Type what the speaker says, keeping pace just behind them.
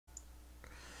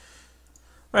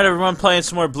Alright, everyone, playing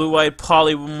some more blue-white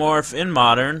polymorph in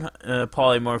modern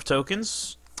polymorph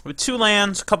tokens. With 2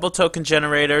 lands, a couple token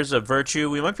generators, a virtue.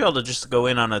 We might be able to just go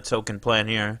in on a token plan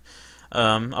here.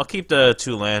 I'll keep the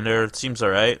 2-lander. It seems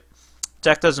alright.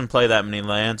 Deck doesn't play that many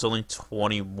lands, only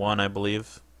 21, I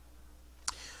believe.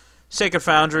 Sacred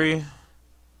Foundry.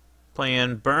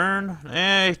 Playing Burn.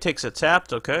 He takes it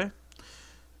tapped, okay.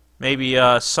 Maybe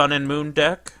Sun and Moon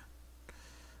deck.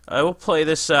 I will play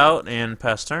this out and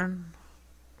pass turn.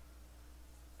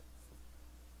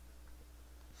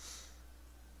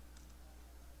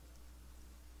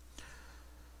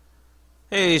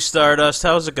 Hey Stardust,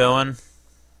 how's it going?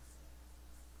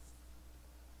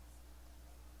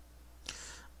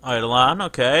 Eidolon,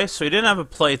 okay, so he didn't have a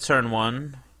play turn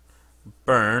 1.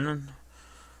 Burn.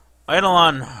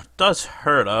 Eidolon does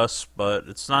hurt us, but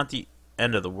it's not the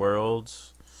end of the world.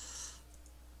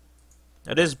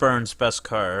 It is Burn's best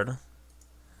card.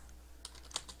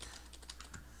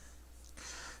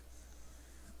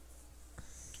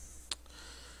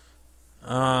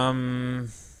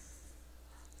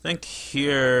 I think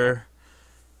here,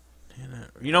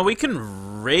 you know, we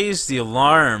can raise the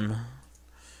alarm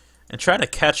and try to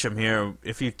catch him here.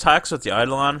 If he attacks with the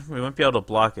Eidolon, we won't be able to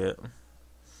block it.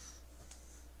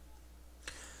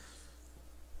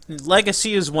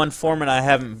 Legacy is one format I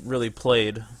haven't really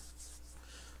played.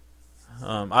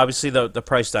 Obviously, the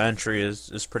price to entry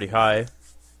is pretty high.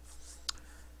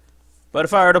 But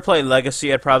if I were to play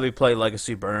Legacy, I'd probably play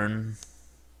Legacy Burn.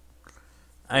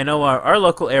 I know our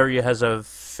local area has a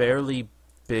fairly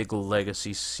big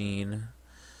Legacy scene.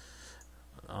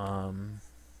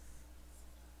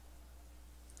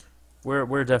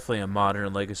 We're definitely a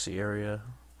modern Legacy area.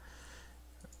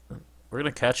 We're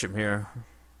gonna catch him here.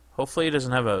 Hopefully he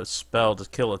doesn't have a spell to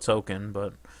kill a token,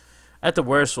 but at the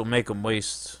worst we'll make him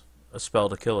waste a spell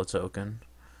to kill a token.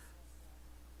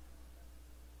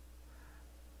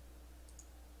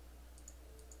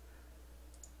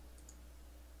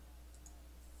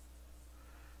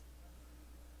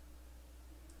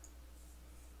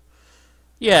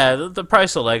 Yeah, the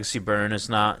price of Legacy Burn is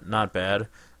not bad.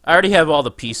 I already have all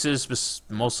the pieces,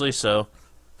 mostly, so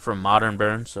from Modern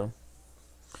Burn, so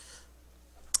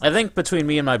I think between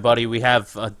me and my buddy, we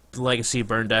have a Legacy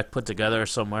Burn deck put together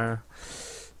somewhere.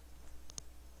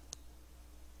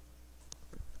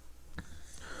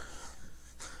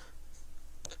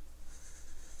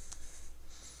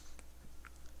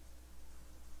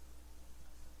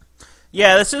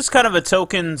 Yeah, this is kind of a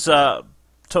tokens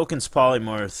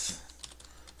polymorph.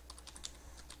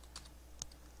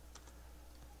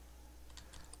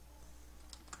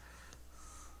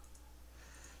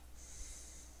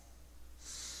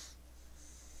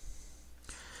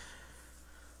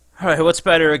 Alright, what's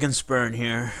better against Burn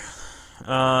here?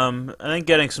 I think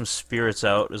getting some spirits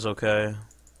out is okay.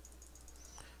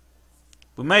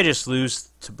 We may just lose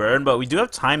to Burn, but we do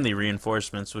have timely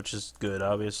reinforcements, which is good,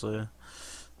 obviously.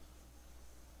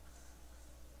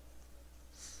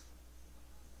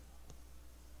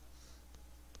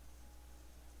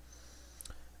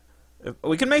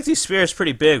 We can make these spirits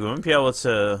pretty big. We won't be able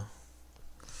to.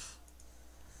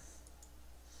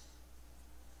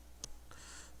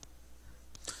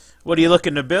 What are you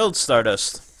looking to build,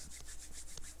 Stardust?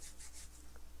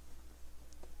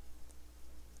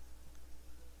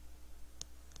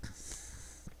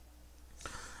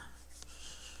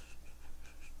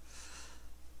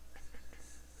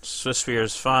 Swiss Sphere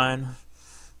is fine.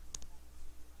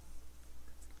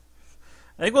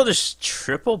 I think we'll just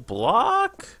triple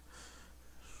block.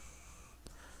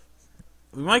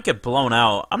 We might get blown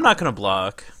out. I'm not gonna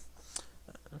block.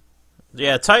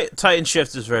 Yeah, Titan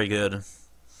Shift is very good.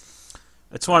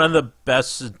 It's one of the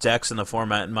best decks in the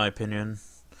format, in my opinion.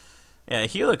 Yeah,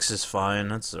 Helix is fine.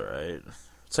 That's alright.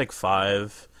 It's like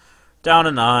 5. Down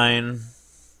to 9.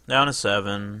 Down to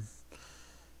 7.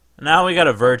 Now we got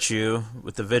a Virtue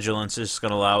with the Vigilance. It's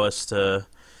going to allow us to...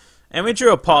 And we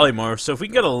drew a Polymorph, so if we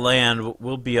can get a land,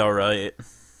 we'll be alright.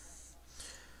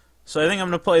 So I think I'm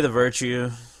going to play the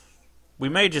Virtue. We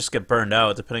may just get burned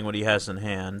out, depending what he has in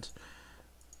hand.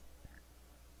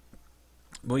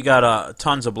 We got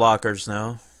tons of blockers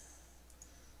now.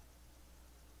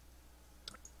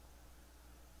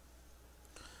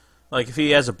 Like, if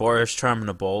he has a Boris Charm and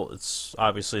a Bolt, it's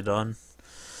obviously done.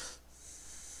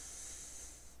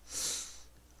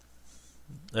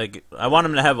 Like, I want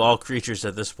him to have all creatures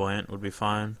at this point, would be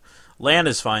fine. Land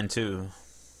is fine, too.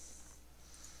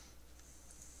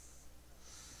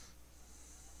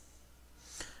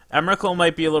 Emrakul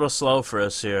might be a little slow for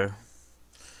us here.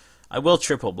 I will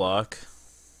triple block.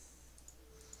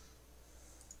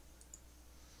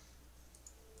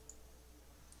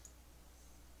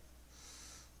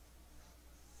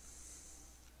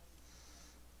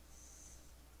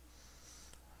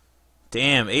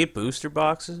 Damn, 8 booster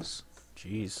boxes?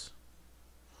 Jeez.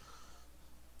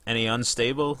 Any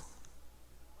unstable?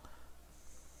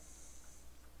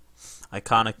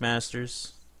 Iconic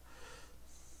Masters.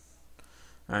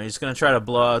 Alright, he's gonna try to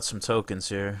blow out some tokens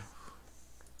here.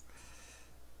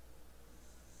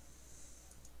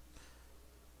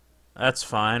 That's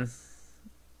fine.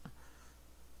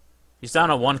 He's down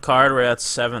to 1 card. We're at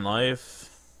 7 life.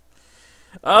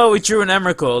 Oh, we drew an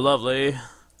Emrakul. Lovely.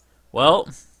 Well,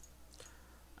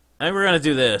 I think we're going to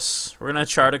do this. We're going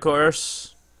to chart a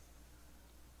course.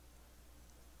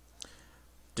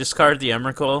 Discard the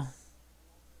Emrakul.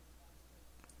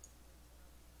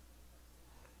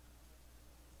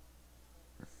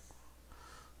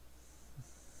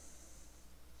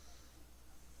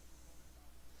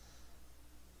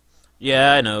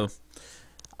 Yeah, I know.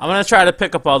 I'm going to try to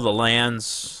pick up all the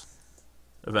lands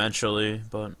eventually,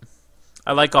 but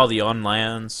I like all the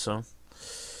on-lands, so.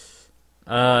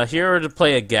 Here to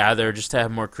play a Gather, just to have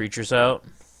more creatures out.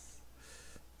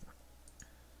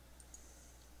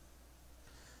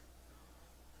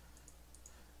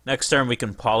 Next turn we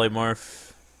can Polymorph.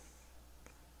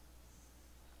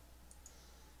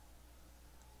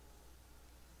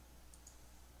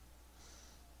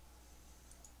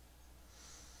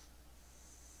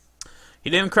 He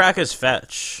didn't crack his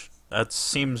fetch. That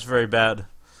seems very bad.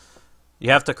 You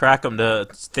have to crack him to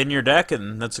thin your deck,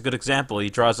 and that's a good example.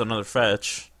 He draws another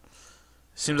fetch.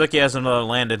 Seems like he has another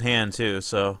land in hand, too,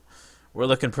 so we're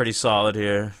looking pretty solid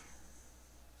here.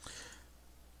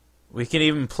 We can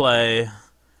even play...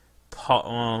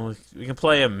 we can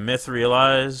play a Myth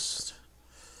Realized.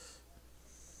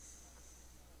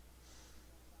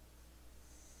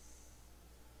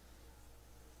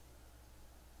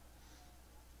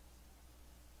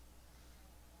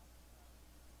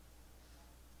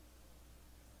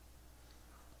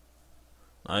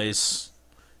 Nice.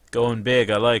 Going big,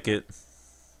 I like it.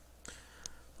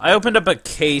 I opened up a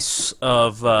case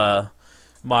of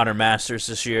Modern Masters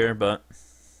this year, but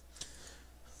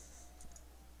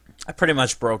I pretty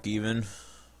much broke even.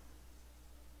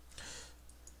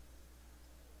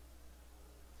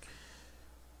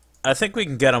 I think we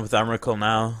can get him with Emrakul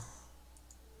now.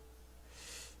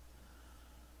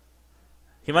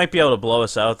 He might be able to blow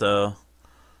us out, though,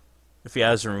 if he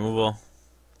has removal.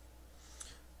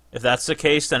 If that's the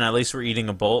case, then at least we're eating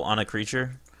a bolt on a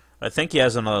creature. I think he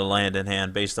has another land in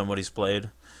hand based on what he's played.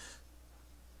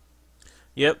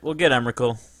 Yep, we'll get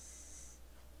Emrakul.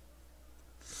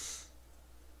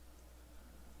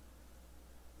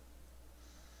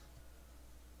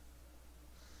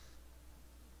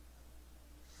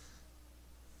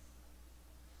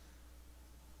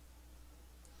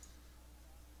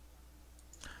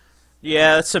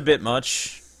 Yeah, that's a bit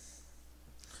much.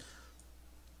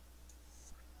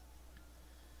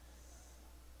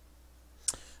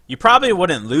 You probably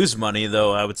wouldn't lose money,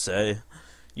 though, I would say.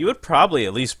 You would probably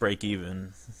at least break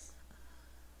even.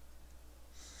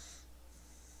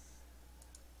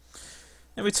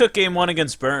 And we took game 1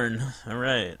 against Burn.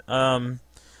 Alright.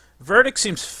 Verdict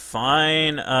seems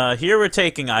fine. Here we're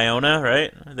taking Iona,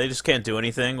 right? They just can't do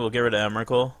anything. We'll get rid of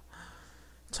Emrakul.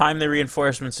 Time the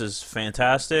reinforcements is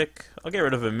fantastic. I'll get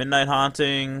rid of a Midnight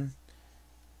Haunting.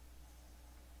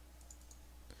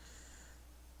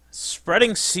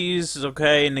 Spreading Seas is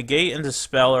okay. Negate and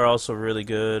Dispel are also really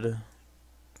good.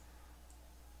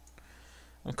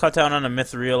 I'll cut down on a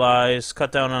Myth Realize.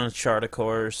 Cut down on a Chart of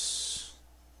Course.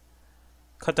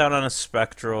 Cut down on a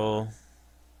Spectral.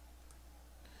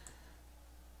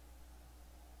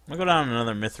 I'll go down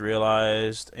another Myth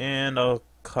Realized. And I'll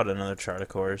cut another Chart of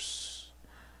Course.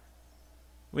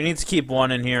 We need to keep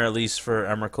one in here at least for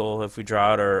Emrakul if we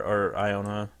draw it, or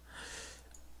Iona.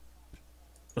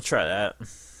 We'll try that.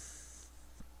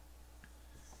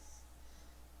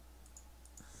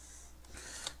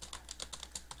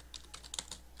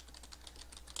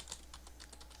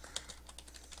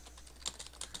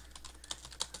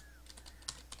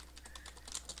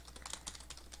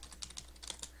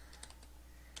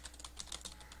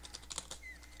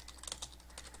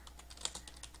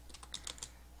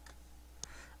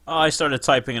 Oh, I started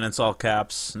typing and it's all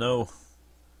caps. No.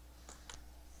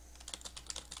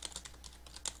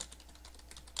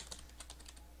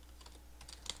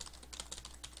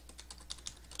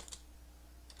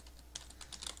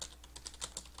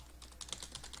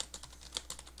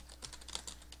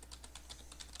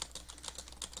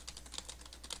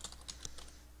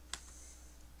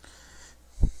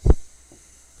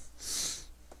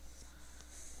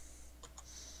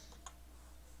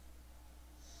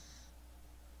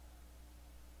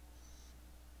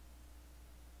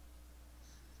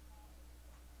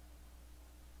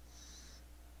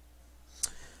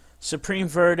 Supreme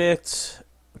Verdict,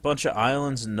 a bunch of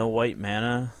islands, and no white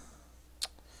mana.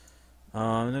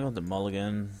 I'm gonna go with the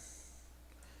mulligan.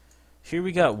 Here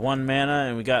we got 1 mana,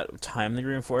 and we got timely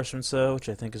reinforcements though, which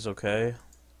I think is okay.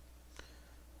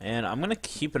 And I'm gonna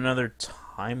keep another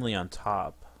timely on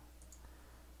top.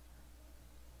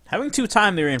 Having 2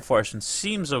 timely reinforcements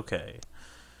seems okay.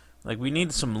 Like, we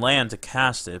need some land to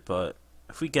cast it, but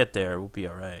if we get there, we'll be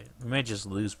alright. We may just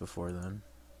lose before then.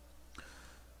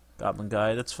 Goblin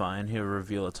guy, that's fine. He'll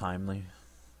reveal a timely.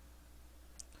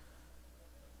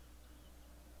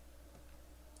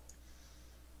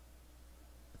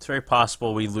 It's very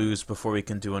possible we lose before we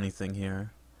can do anything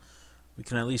here. We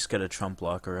can at least get a trump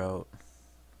blocker out.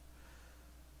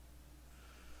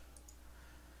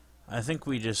 I think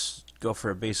we just go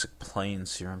for a basic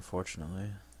plains here,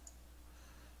 unfortunately.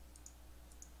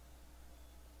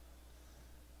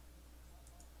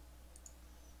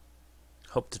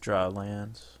 Hope to draw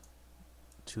lands.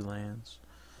 2 lands.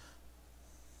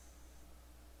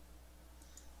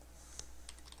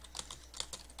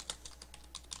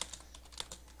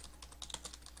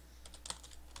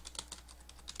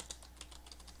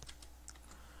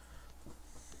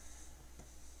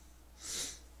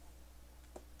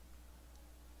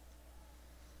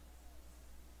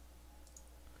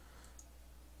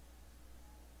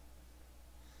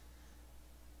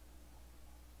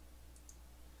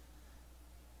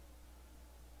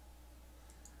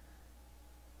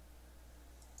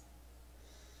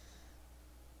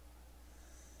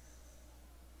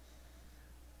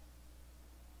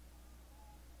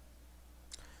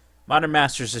 Modern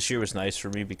Masters this year was nice for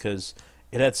me because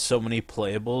it had so many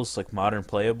playables, like modern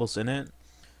playables in it.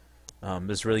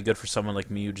 It's really good for someone like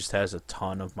me who just has a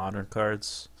ton of modern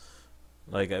cards.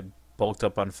 Like, I bulked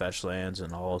up on fetch lands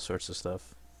and all sorts of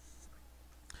stuff.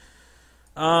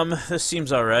 This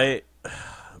seems alright.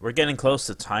 We're getting close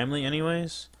to timely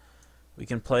anyways. We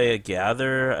can play a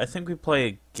gather. I think we play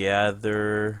a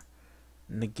gather,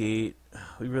 negate.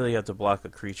 We really have to block a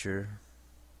creature.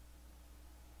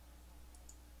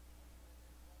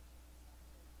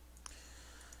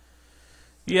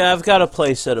 Yeah, I've got a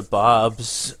play set of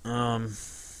Bob's. I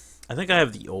think I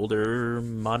have the older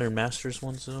Modern Masters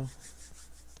ones though.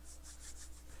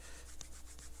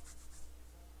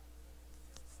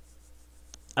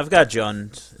 I've got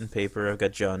Jund in paper. I've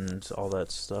got Jund, all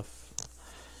that stuff.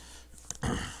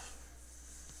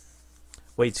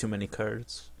 Way too many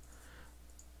cards.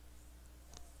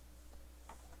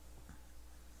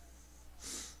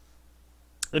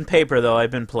 In paper though,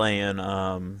 I've been playing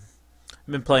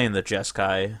the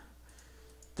Jeskai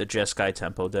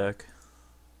tempo deck.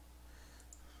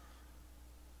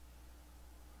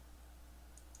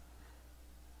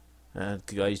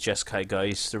 Jeskai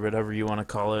Geist, or whatever you want to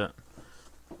call it.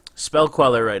 Spell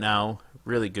Queller right now,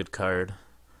 really good card.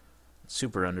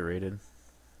 Super underrated.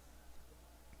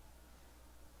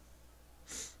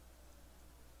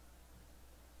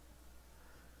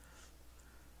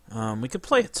 We could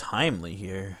play a timely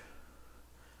here.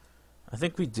 I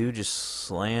think we do just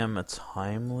slam a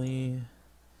timely.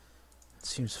 It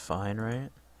seems fine, right?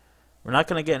 We're not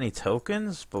going to get any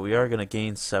tokens, but we are going to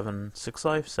gain 6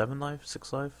 life, 7 life,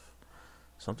 6 life.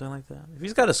 Something like that. If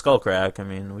he's got a skull crack, I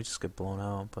mean, we just get blown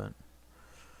out, but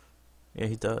yeah,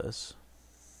 he does.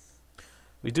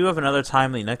 We do have another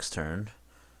timely next turn.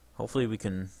 Hopefully we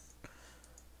can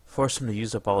force him to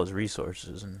use up all his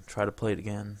resources and try to play it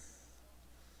again.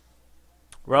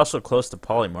 We're also close to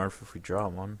Polymorph if we draw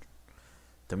one.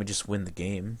 Then we just win the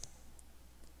game.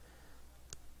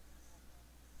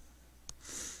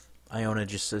 Iona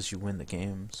just says you win the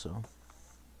game, so.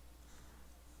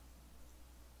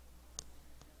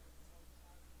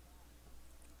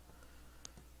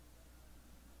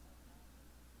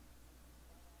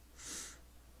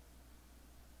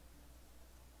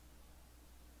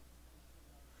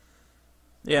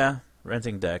 Yeah,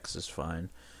 renting decks is fine.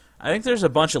 I think there's a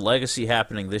bunch of legacy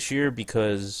happening this year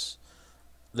because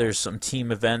there's some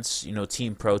team events, you know,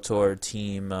 Team Pro Tour,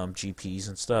 Team GPs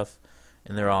and stuff,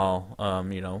 and they're all,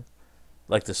 you know,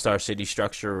 like the Star City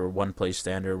structure, or one plays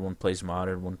Standard, one plays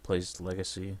Modern, one plays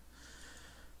Legacy.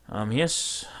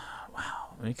 Yes,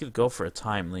 wow, we could go for a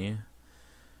timely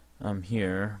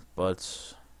here,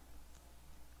 but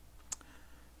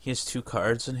he has 2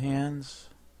 cards in hand.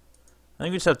 I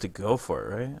think we just have to go for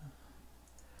it, right?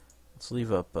 Let's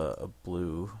leave up a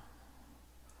blue.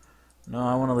 No,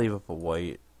 I want to leave up a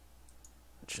white,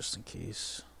 just in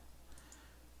case.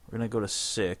 We're going to go to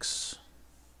 6.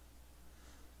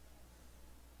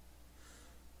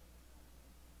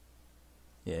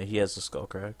 Yeah, he has a skull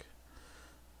crack.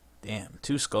 Damn,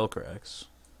 2 skull cracks.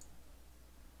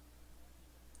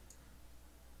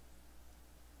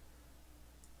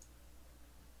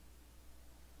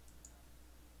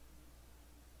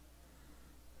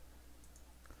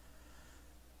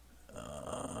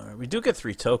 We do get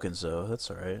 3 tokens though.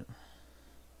 That's all right.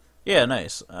 Yeah,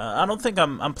 nice. I don't think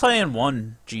I'm playing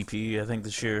one GP. I think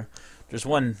this year there's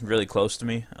one really close to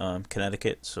me,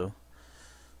 Connecticut. So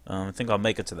I think I'll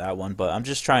make it to that one. But I'm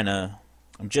just starting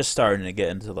to get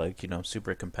into like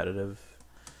super competitive.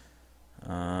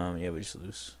 Yeah, we just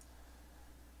lose.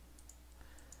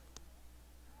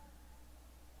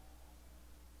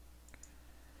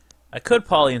 I could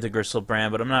poly into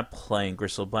Gristlebrand, but I'm not playing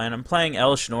Gristlebrand. I'm playing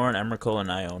Elishnorn, Emrakul,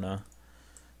 and Iona.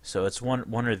 So it's one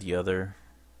or the other.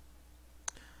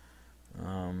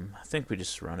 I think we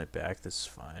just run it back. This is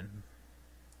fine.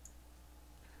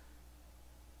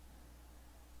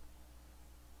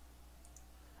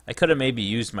 I could have maybe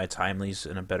used my timelies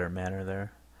in a better manner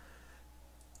there.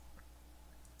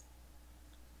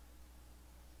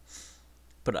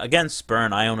 But against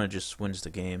Burn, Iona just wins the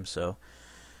game, so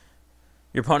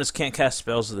your opponents can't cast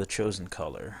spells of the chosen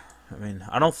color. I mean,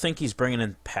 I don't think he's bringing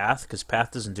in Path, because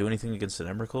Path doesn't do anything against an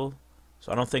Emrakul.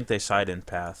 So I don't think they side in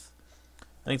Path.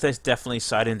 I think they definitely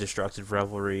side in Destructive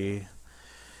Revelry,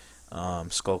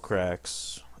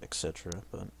 Skullcracks, etc.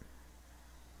 But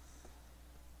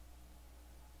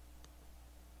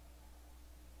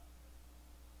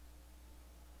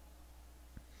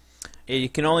yeah, you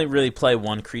can only really play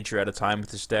one creature at a time with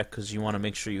this deck because you want to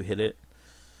make sure you hit it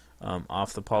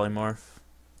off the Polymorph.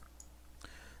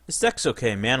 This deck's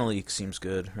okay. Mana Leak seems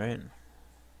good, right?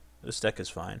 This deck is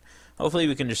fine. Hopefully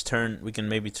we can just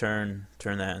maybe turn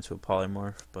that into a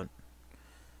Polymorph, but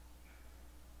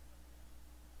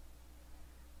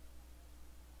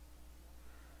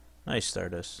nice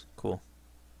Stardust. Cool.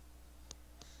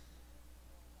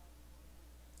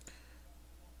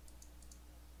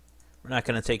 We're not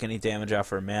going to take any damage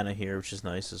off our mana here, which is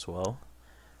nice as well.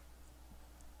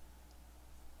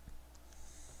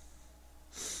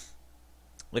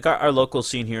 Like our local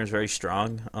scene here is very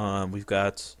strong. We've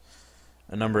got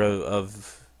a number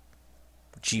of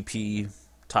GP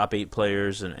top 8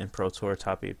 players and Pro Tour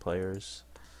top 8 players.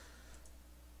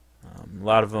 A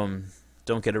lot of them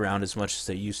don't get around as much as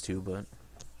they used to, but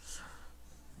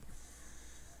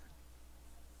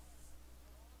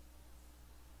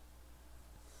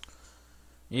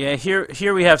yeah,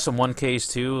 here we have some 1Ks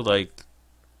too. Like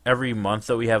every month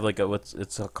that we have like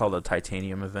it's called a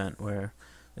Titanium event where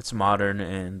it's modern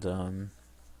and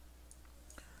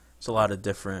it's a lot of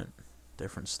different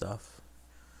stuff.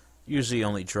 Usually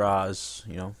only draws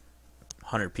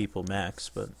 100 people max,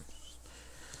 but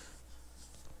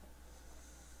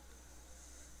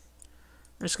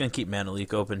I'm just gonna keep Mana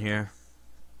Leak open here.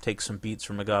 Take some beats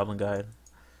from a Goblin Guide.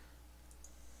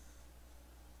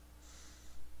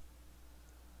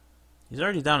 He's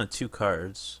already down to 2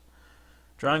 cards.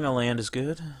 Drawing a land is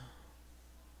good. I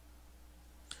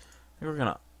think we're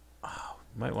gonna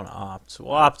might want to opt.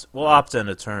 We'll opt in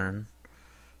a turn.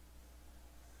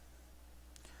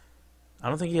 I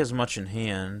don't think he has much in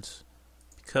hand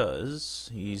because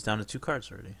he's down to 2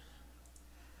 cards already.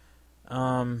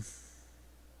 I'll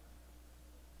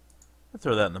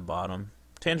throw that in the bottom.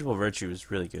 Tangible Virtue is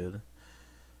really good.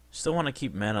 Still want to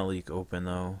keep Mana Leak open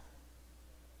though.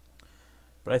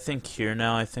 But I think here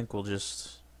now, I think we'll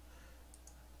just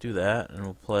do that and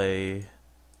we'll play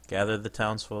Gather the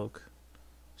Townsfolk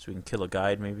so we can kill a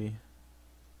guide maybe.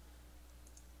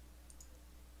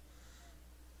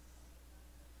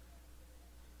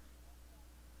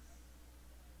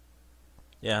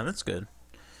 Yeah, that's good.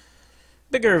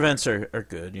 Bigger events are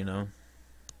good,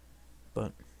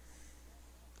 but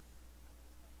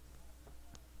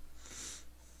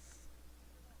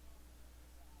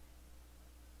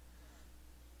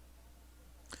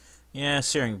yeah,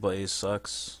 Searing Blaze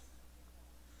sucks.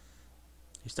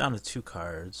 He's down to 2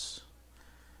 cards.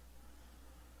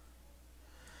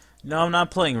 No, I'm not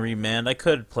playing Remand. I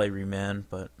could play Remand,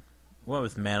 but went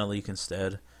with Mana Leak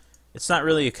instead. It's not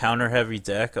really a counter-heavy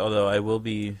deck, although I will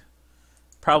be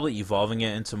probably evolving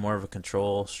it into more of a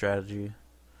control strategy.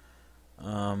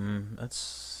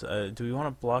 That's. Do we want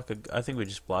to block a? I think we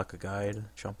just block a guide.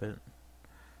 Jump it.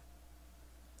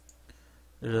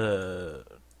 There's a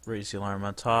Raise the Alarm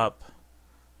on top.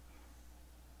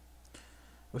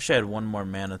 Wish I had one more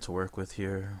mana to work with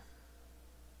here.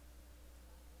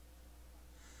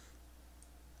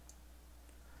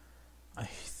 I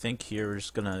think here we're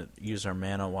just gonna use our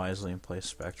mana wisely and play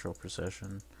Spectral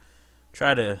Procession.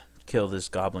 Try to kill this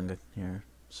goblin here.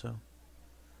 So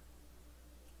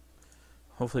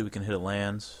hopefully we can hit a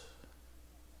land.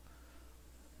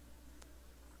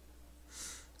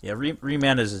 Yeah,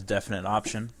 remand is a definite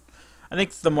option. I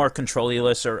think the more control-y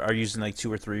lists are using like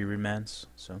 2 or 3 remands,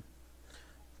 so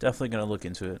definitely gonna look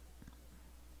into it.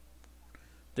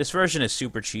 This version is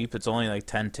super cheap. It's only like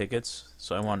 10 tickets,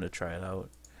 so I wanted to try it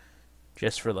out.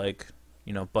 just for like,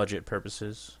 you know, budget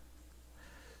purposes.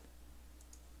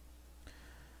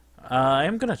 I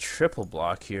am gonna triple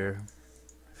block here.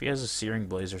 If he has a Searing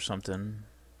Blaze or something.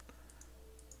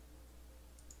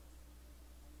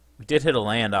 We did hit a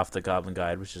land off the Goblin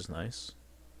Guide, which is nice.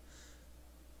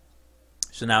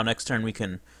 So now next turn we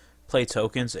can play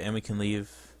tokens and we can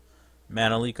leave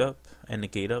Mana Leak up and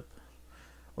Negate up.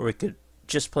 Or we could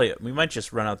just play it. We might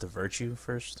just run out the Virtue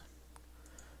first.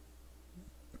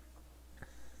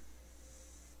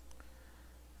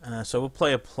 So we'll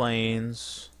play a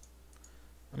Plains.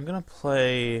 I'm going to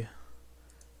play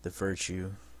the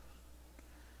Virtue.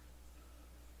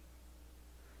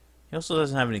 He also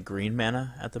doesn't have any green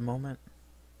mana at the moment.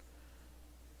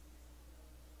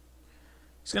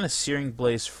 He's going to Searing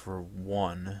Blaze for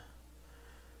 1.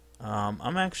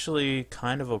 I'm actually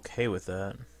kind of okay with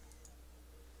that.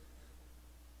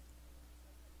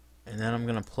 And then I'm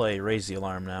going to play Raise the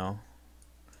Alarm now.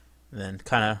 And then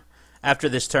kind of, after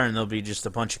this turn, there'll be just a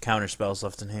bunch of counter spells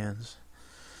left in hands.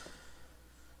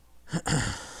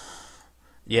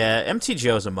 Yeah,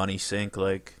 MTGO is a money sink.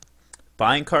 Like,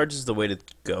 buying cards is the way to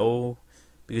go,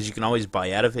 because you can always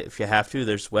buy out of it if you have to.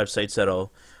 There's websites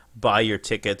that'll buy your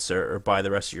tickets or buy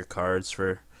the rest of your cards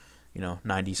for, you know,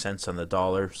 90 cents on the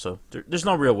dollar. So there's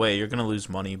no real way. You're going to lose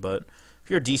money, but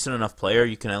if you're a decent enough player,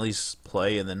 you can at least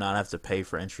play and then not have to pay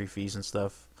for entry fees and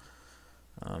stuff.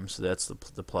 So that's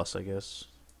the plus, I guess.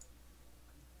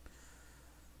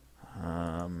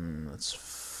 That's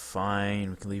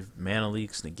fine. We can leave Mana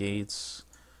Leaks, Negates.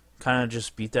 Kind of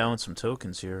just beat down with some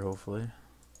tokens here, hopefully.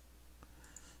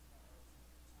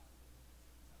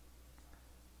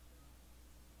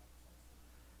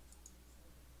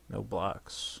 No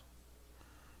blocks.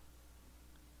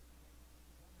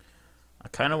 I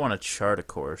kind of want to chart a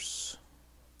course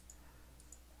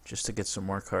just to get some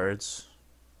more cards.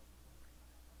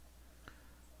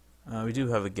 We do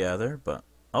have a Gather, but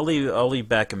I'll leave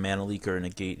back a Mana Leak or a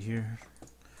Negate here.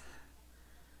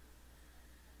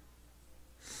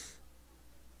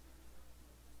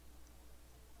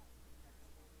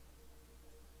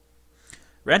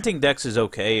 Renting decks is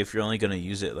okay if you're only going to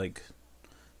use it. Like,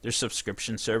 there's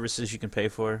subscription services you can pay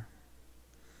for.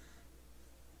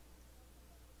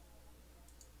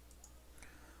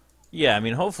 Yeah, I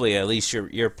mean, hopefully at least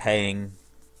you're paying.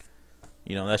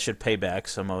 You know, that should pay back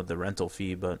some of the rental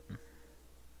fee, but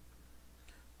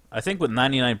I think with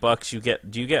 99 bucks do you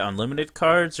get unlimited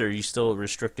cards, or are you still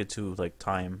restricted to like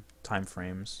time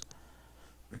frames?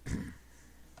 If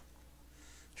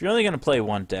you're only going to play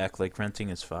one deck, like, renting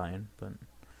is fine, but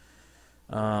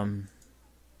I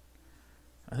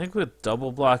think with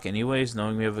double block anyways,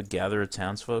 knowing we have a Gather of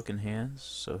Townsfolk in hands,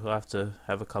 so he'll have to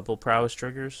have a couple prowess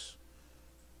triggers,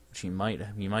 which he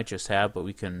might just have, but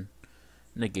we can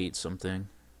negate something.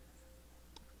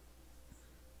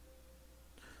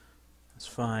 That's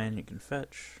fine, you can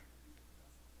fetch.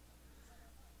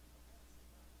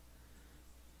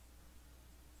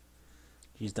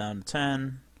 He's down to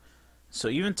 10. So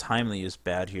even Timely is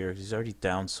bad here. He's already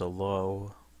down so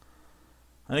low.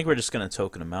 I think we're just going to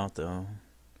token him out, though.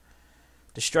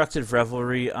 Destructive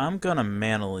Revelry. I'm going to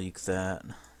Mana Leak that.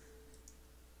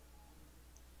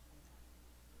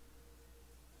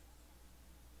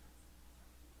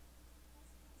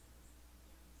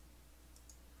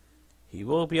 He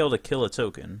will be able to kill a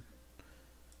token.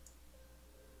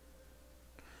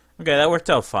 Okay, that worked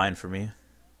out fine for me.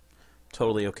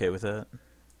 Totally okay with that.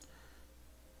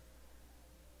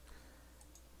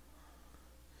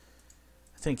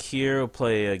 I think here we'll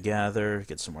play a Gather,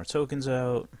 get some more tokens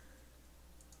out.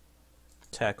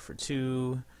 Attack for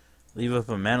 2. Leave up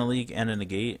a Mana Leak and a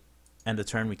Negate. End a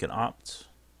turn we can opt.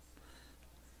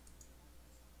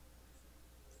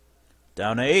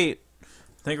 Down to 8.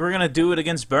 I think we're going to do it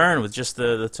against Burn with just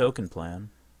the token plan.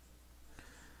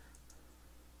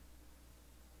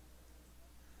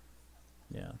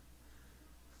 Yeah.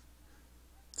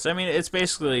 So, I mean, it's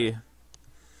basically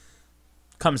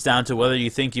comes down to whether you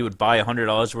think you would buy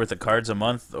 $100 worth of cards a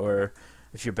month, or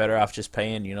if you're better off just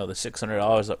paying, you know, the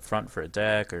 $600 up front for a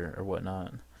deck or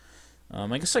whatnot.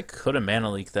 I guess I could have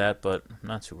Mana Leaked that, but I'm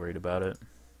not too worried about it.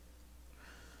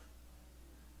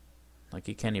 Like,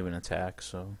 he can't even attack,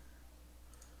 so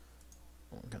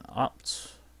we're going to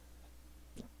opt.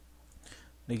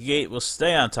 Negate will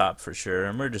stay on top for sure,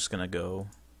 and we're just going to go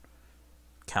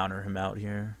counter him out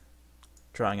here.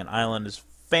 Drawing an island is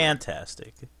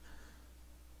fantastic.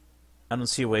 I don't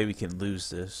see a way we can lose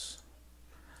this.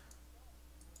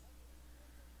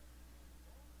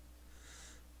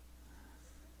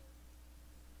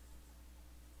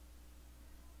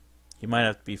 He might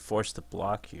have to be forced to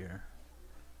block here.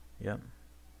 Yep.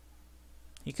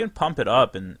 He can pump it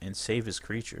up and save his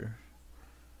creature.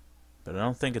 But I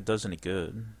don't think it does any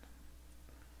good.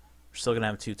 We're still going to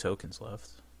have 2 tokens left.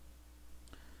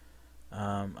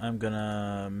 I'm going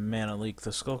to Mana Leak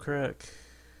the Skullcrack.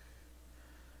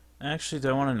 Actually, do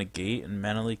I want to negate and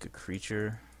Mana Leak a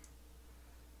creature?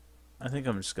 I think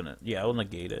I'm just going to... Yeah, I'll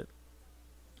negate it.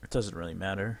 It doesn't really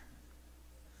matter.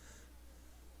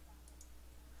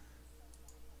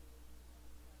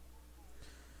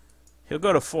 He'll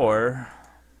go to 4.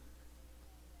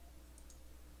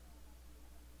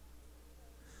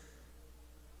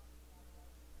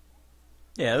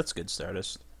 Yeah, that's good,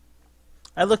 Stardust.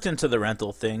 I looked into the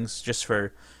rental things just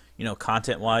for,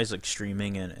 content-wise, like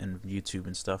streaming and YouTube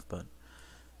and stuff, but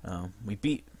we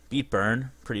beat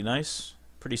Burn. Pretty nice.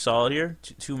 Pretty solid here.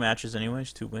 Two matches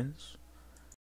anyways, 2 wins.